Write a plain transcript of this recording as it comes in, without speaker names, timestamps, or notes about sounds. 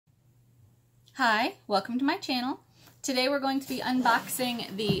Hi, welcome to my channel. Today we're going to be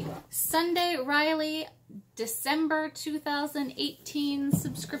unboxing the Sunday Riley December 2018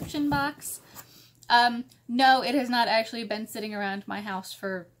 subscription box. No, it has not actually been sitting around my house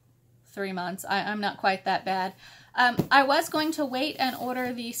for 3 months. I'm not quite that bad. I was going to wait and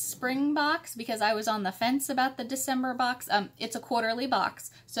order the spring box because I was on the fence about the December box. It's a quarterly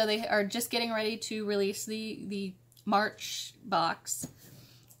box, so they are just getting ready to release the March box.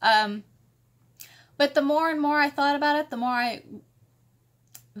 But the more and more I thought about it,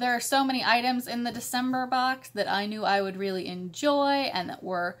 there are so many items in the December box that I knew I would really enjoy and that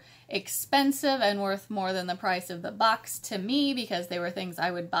were expensive and worth more than the price of the box to me because they were things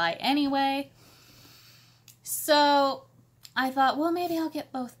I would buy anyway. So I thought, well, maybe I'll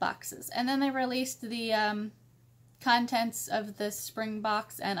get both boxes. And then they released the contents of the spring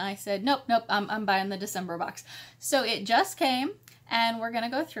box and I said, nope, I'm buying the December box. So it just came. And we're going to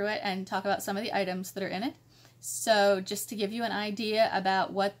go through it and talk about some of the items that are in it. So just to give you an idea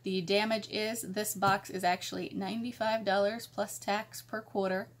about what the damage is, this box is actually $95 plus tax per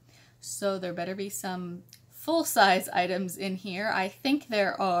quarter. So there better be some full-size items in here. I think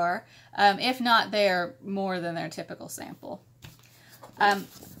there are. If not, they're more than their typical sample.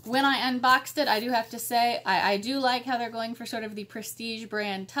 When I unboxed it, I do have to say, I do like how they're going for sort of the prestige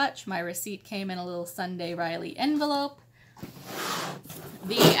brand touch. My receipt came in a little Sunday Riley envelope.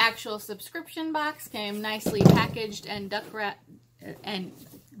 The actual subscription box came nicely packaged and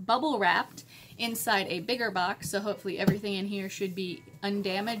bubble wrapped inside a bigger box, so hopefully everything in here should be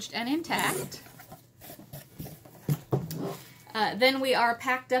undamaged and intact. Then we are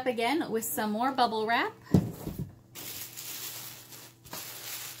packed up again with some more bubble wrap.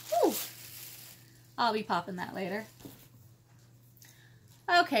 Ooh, I'll be popping that later.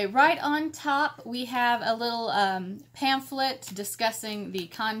 Okay, right on top we have a little pamphlet discussing the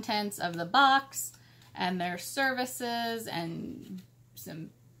contents of the box and their services and some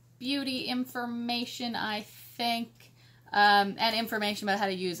beauty information, I think, and information about how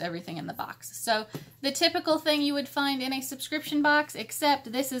to use everything in the box. So the typical thing you would find in a subscription box,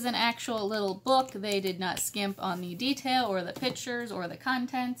 except this is an actual little book. They did not skimp on the detail or the pictures or the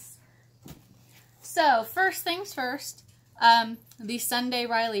contents. So first things first. The Sunday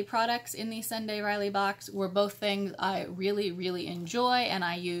Riley products in the Sunday Riley box were both things I really, really enjoy and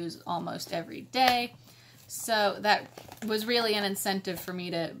I use almost every day. So that was really an incentive for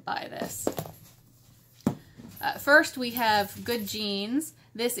me to buy this. First we have Good Genes.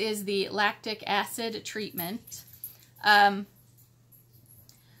 This is the lactic acid treatment. I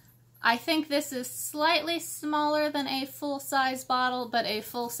think this is slightly smaller than a full-size bottle, but a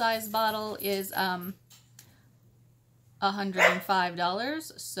full-size bottle is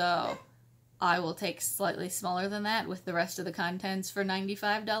 $105, so I will take slightly smaller than that with the rest of the contents for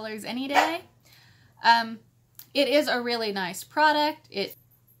 $95 any day. It is a really nice product.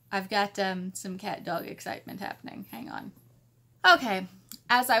 I've got some cat-dog excitement happening. Hang on. Okay,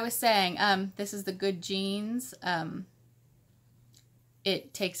 as I was saying, this is the Good Genes.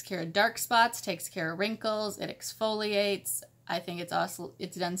 It takes care of dark spots, takes care of wrinkles, it exfoliates. I think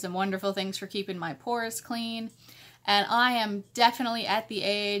it's done some wonderful things for keeping my pores clean. And I am definitely at the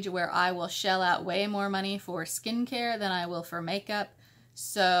age where I will shell out way more money for skincare than I will for makeup.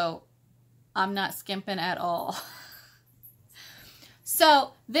 So I'm not skimping at all.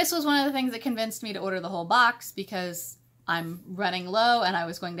 So this was one of the things that convinced me to order the whole box because I'm running low and I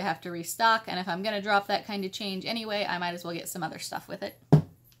was going to have to restock. And if I'm going to drop that kind of change anyway, I might as well get some other stuff with it.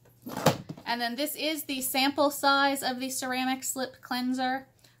 And then this is the sample size of the ceramic slip cleanser.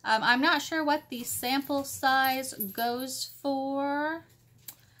 I'm not sure what the sample size goes for.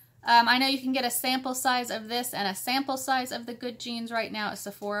 I know you can get a sample size of this and a sample size of the Good Genes right now at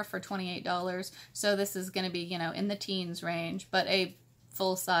Sephora for $28. So this is going to be, you know, in the teens range, but a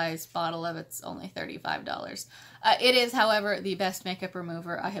full-size bottle of it's only $35. It is, however, the best makeup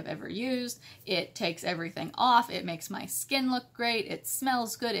remover I have ever used. It takes everything off. It makes my skin look great. It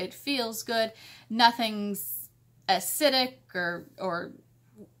smells good. It feels good. Nothing's acidic or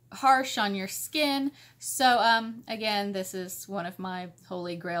harsh on your skin. So again, this is one of my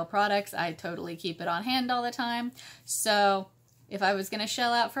holy grail products. I totally keep it on hand all the time. So if I was going to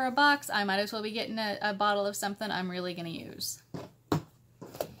shell out for a box, I might as well be getting a bottle of something I'm really going to use.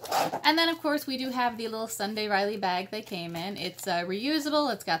 And then of course we do have the little Sunday Riley bag they came in. It's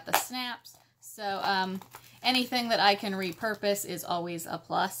reusable, it's got the snaps, so anything that I can repurpose is always a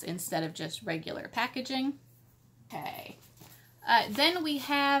plus instead of just regular packaging. Okay. Then we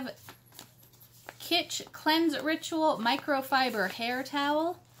have Kitsch Cleanse Ritual Microfiber Hair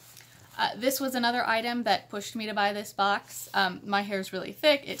Towel. This was another item that pushed me to buy this box. My hair's really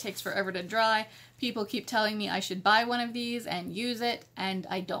thick. It takes forever to dry. People keep telling me I should buy one of these and use it, and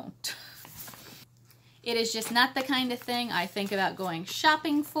I don't. It is just not the kind of thing I think about going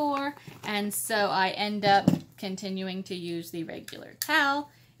shopping for, and so I end up continuing to use the regular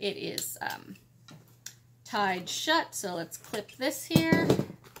towel. It is tied shut, so let's clip this here.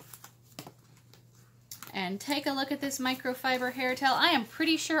 And take a look at this microfiber hair towel. I am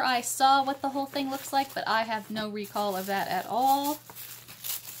pretty sure I saw what the whole thing looks like, but I have no recall of that at all.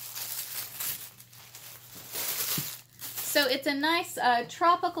 So it's a nice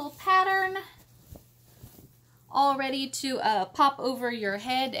tropical pattern, all ready to pop over your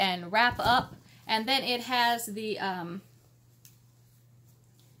head and wrap up. And then it has the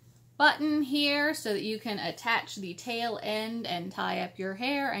button here so that you can attach the tail end and tie up your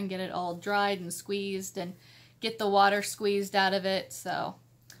hair and get it all dried and squeezed and get the water squeezed out of it. So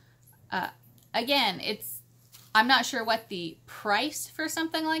again, I'm not sure what the price for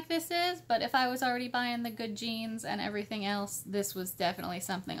something like this is, but if I was already buying the good jeans and everything else, this was definitely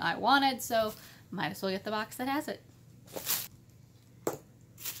something I wanted, so might as well get the box that has it.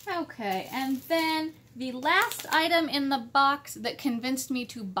 Okay, and then the last item in the box that convinced me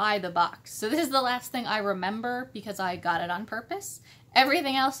to buy the box. So this is the last thing I remember because I got it on purpose.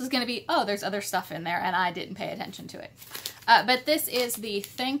 Everything else is going to be, oh, there's other stuff in there and I didn't pay attention to it. But this is the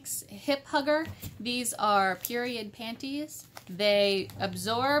Thinx Hip Hugger. These are period panties. They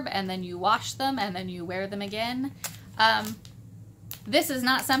absorb and then you wash them and then you wear them again. This is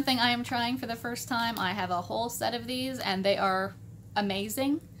not something I am trying for the first time. I have a whole set of these and they are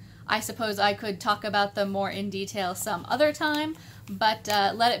amazing. I suppose I could talk about them more in detail some other time, but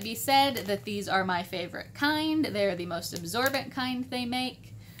let it be said that these are my favorite kind. They're the most absorbent kind they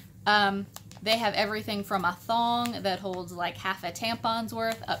make. They have everything from a thong that holds like half a tampon's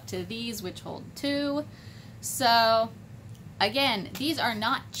worth up to these, which hold 2. So again, these are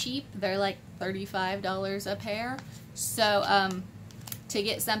not cheap. They're like $35 a pair. So to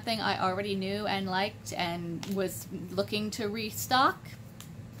get something I already knew and liked and was looking to restock,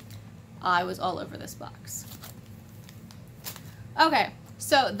 I was all over this box. Okay,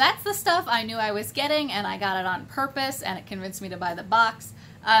 so that's the stuff I knew I was getting, and I got it on purpose, and it convinced me to buy the box.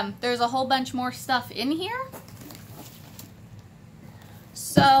 There's a whole bunch more stuff in here.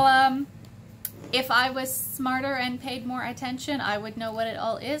 So, if I was smarter and paid more attention, I would know what it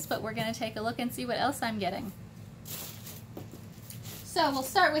all is, but we're going to take a look and see what else I'm getting. So, we'll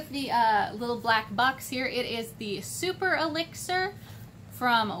start with the little black box here. It is the Super Elixir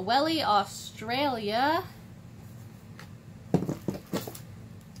from Welly, Australia.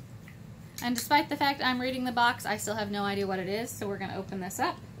 And despite the fact I'm reading the box, I still have no idea what it is, so we're going to open this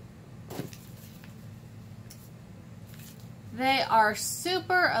up. They are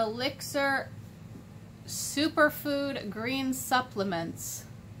Super Elixir Superfood Green Supplements.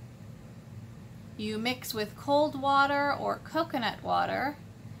 You mix with cold water or coconut water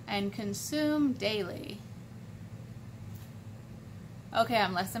and consume daily. Okay,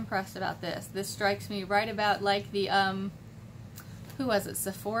 I'm less impressed about this. This strikes me right about like the, who was it,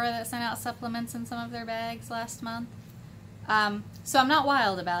 Sephora that sent out supplements in some of their bags last month? So I'm not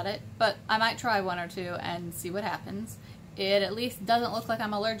wild about it, but I might try one or two and see what happens. It at least doesn't look like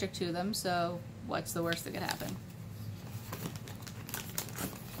I'm allergic to them, so what's the worst that could happen?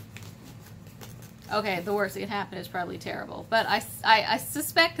 Okay, the worst that could happen is probably terrible, but I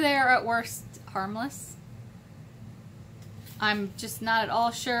suspect they're at worst harmless. I'm just not at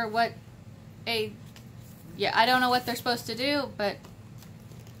all sure what I don't know what they're supposed to do, but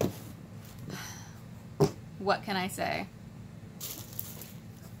what can I say?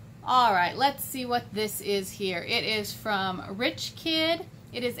 Alright, let's see what this is here. It is from Rich Kid.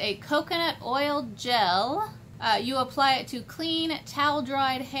 It is a coconut oil gel. You apply it to clean,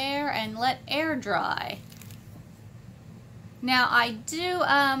 towel-dried hair and let air dry. Now, I do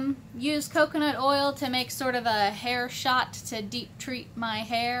use coconut oil to make sort of a hair shot to deep treat my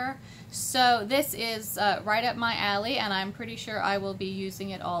hair. So this is right up my alley, and I'm pretty sure I will be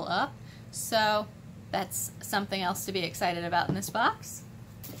using it all up. So that's something else to be excited about in this box.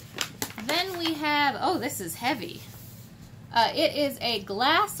 Then we have, oh, this is heavy. It is a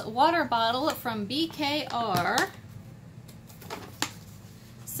glass water bottle from BKR.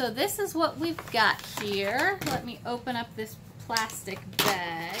 So this is what we've got here. Let me open up this plastic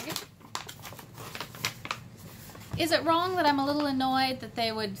bag. Is it wrong that I'm a little annoyed that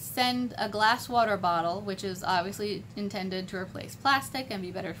they would send a glass water bottle, which is obviously intended to replace plastic and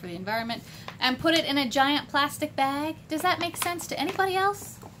be better for the environment, and put it in a giant plastic bag? Does that make sense to anybody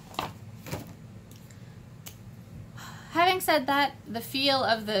else? having said that, the feel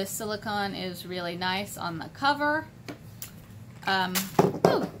of the silicone is really nice on the cover.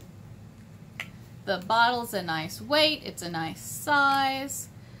 Ooh. The bottle's a nice weight. It's a nice size.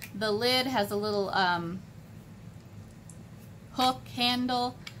 The lid has a little hook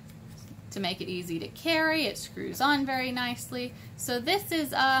handle to make it easy to carry. It screws on very nicely. So this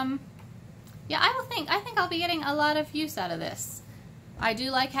is, yeah, I think I'll be getting a lot of use out of this. I do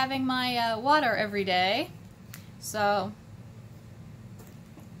like having my water every day. So,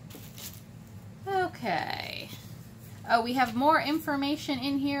 okay. Oh, we have more information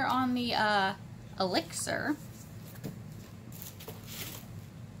in here on the elixir.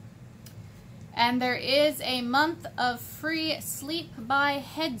 And there is a month of free sleep by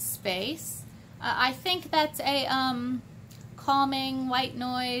Headspace. I think that's a calming white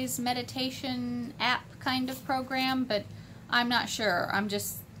noise meditation app kind of program, but I'm not sure. I'm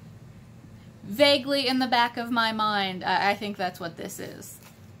just vaguely in the back of my mind, I think that's what this is.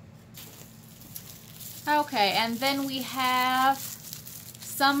 Okay, and then we have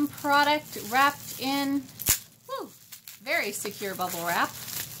some product wrapped in very secure bubble wrap.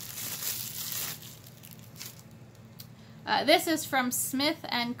 This is from Smith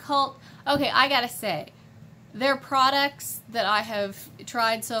 & Cult. Okay, I gotta say, their products that I have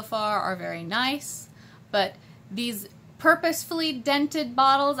tried so far are very nice, but these purposefully dented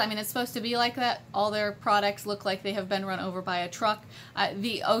bottles, I mean, it's supposed to be like that. All their products look like they have been run over by a truck.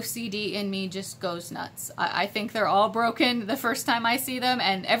 The OCD in me just goes nuts. I think they're all broken the first time I see them,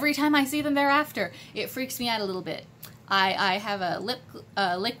 and every time I see them thereafter, it freaks me out a little bit. I have a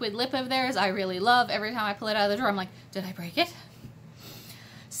liquid lip of theirs I really love. Every time I pull it out of the drawer, I'm like, did I break it?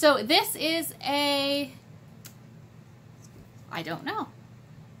 So this is a, I don't know.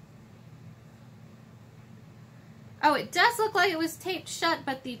 Oh, it does look like it was taped shut,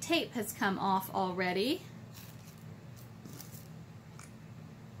 but the tape has come off already.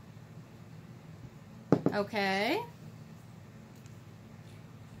 Okay.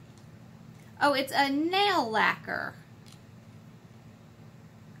 Oh, it's a nail lacquer.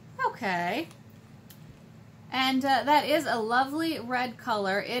 Okay. And that is a lovely red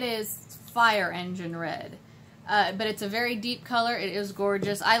color. It is fire engine red. But it's a very deep color. It is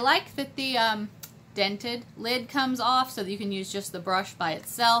gorgeous. I like that the dented lid comes off so that you can use just the brush by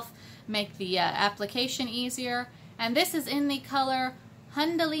itself. Make the application easier. And this is in the color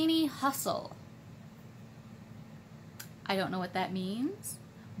Kundalini Hustle. I don't know what that means,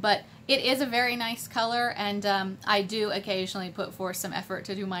 but it is a very nice color, and I do occasionally put forth some effort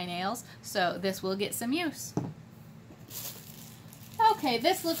to do my nails, so this will get some use. Okay,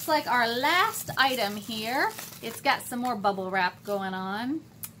 this looks like our last item here. It's got some more bubble wrap going on.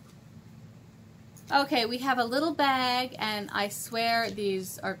 Okay, we have a little bag, and I swear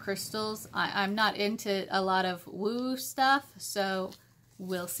these are crystals. I'm not into a lot of woo stuff, so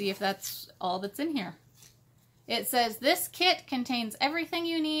we'll see if that's all that's in here. It says, this kit contains everything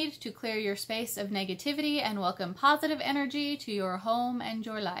you need to clear your space of negativity and welcome positive energy to your home and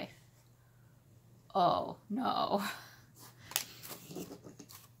your life. Oh, no.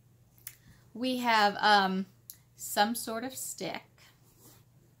 We have some sort of stick.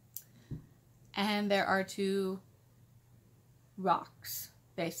 And there are two rocks,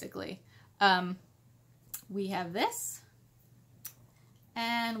 basically. We have this,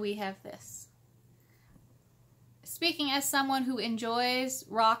 and we have this. Speaking as someone who enjoys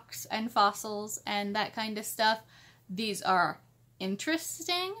rocks and fossils and that kind of stuff, these are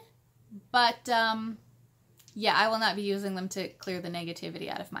interesting, but yeah, I will not be using them to clear the negativity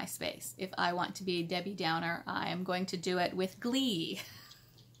out of my space. If I want to be Debbie Downer, I am going to do it with glee.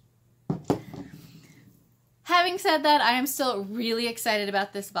 Having said that, I am still really excited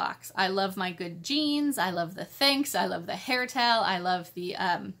about this box. I love my good jeans, I love the thanks, I love the hair towel, I love the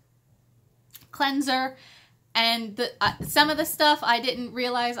cleanser. And some of the stuff I didn't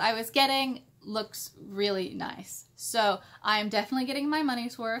realize I was getting looks really nice. So I'm definitely getting my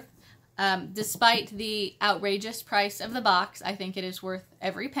money's worth. Despite the outrageous price of the box, I think it is worth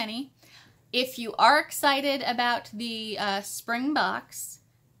every penny. If you are excited about the spring box,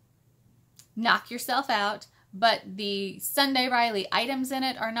 knock yourself out. But the Sunday Riley items in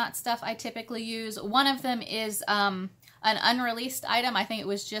it are not stuff I typically use. One of them is an unreleased item. I think it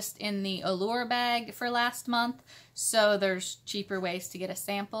was just in the Allure bag for last month, so there's cheaper ways to get a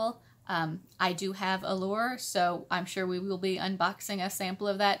sample. I do have Allure, so I'm sure we will be unboxing a sample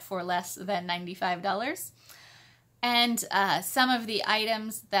of that for less than $95. And some of the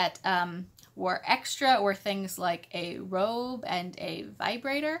items that were extra were things like a robe and a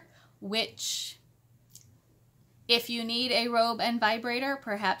vibrator, which, if you need a robe and vibrator,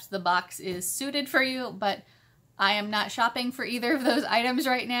 perhaps the box is suited for you, but I am not shopping for either of those items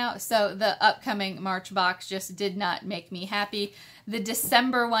right now, so the upcoming March box just did not make me happy. The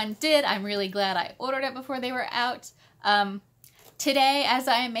December one did. I'm really glad I ordered it before they were out. Today, as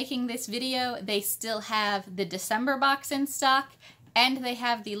I am making this video, they still have the December box in stock, and they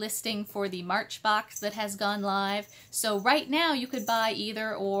have the listing for the March box that has gone live. So right now you could buy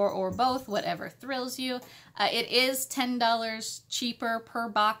either or both, whatever thrills you. It is $10 cheaper per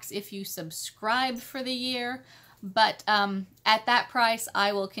box if you subscribe for the year. But at that price,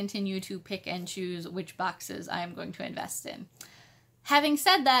 I will continue to pick and choose which boxes I am going to invest in. Having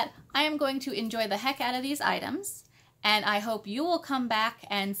said that, I am going to enjoy the heck out of these items, and I hope you will come back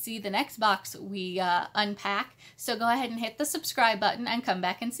and see the next box we unpack. So go ahead and hit the subscribe button and come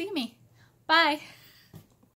back and see me. Bye!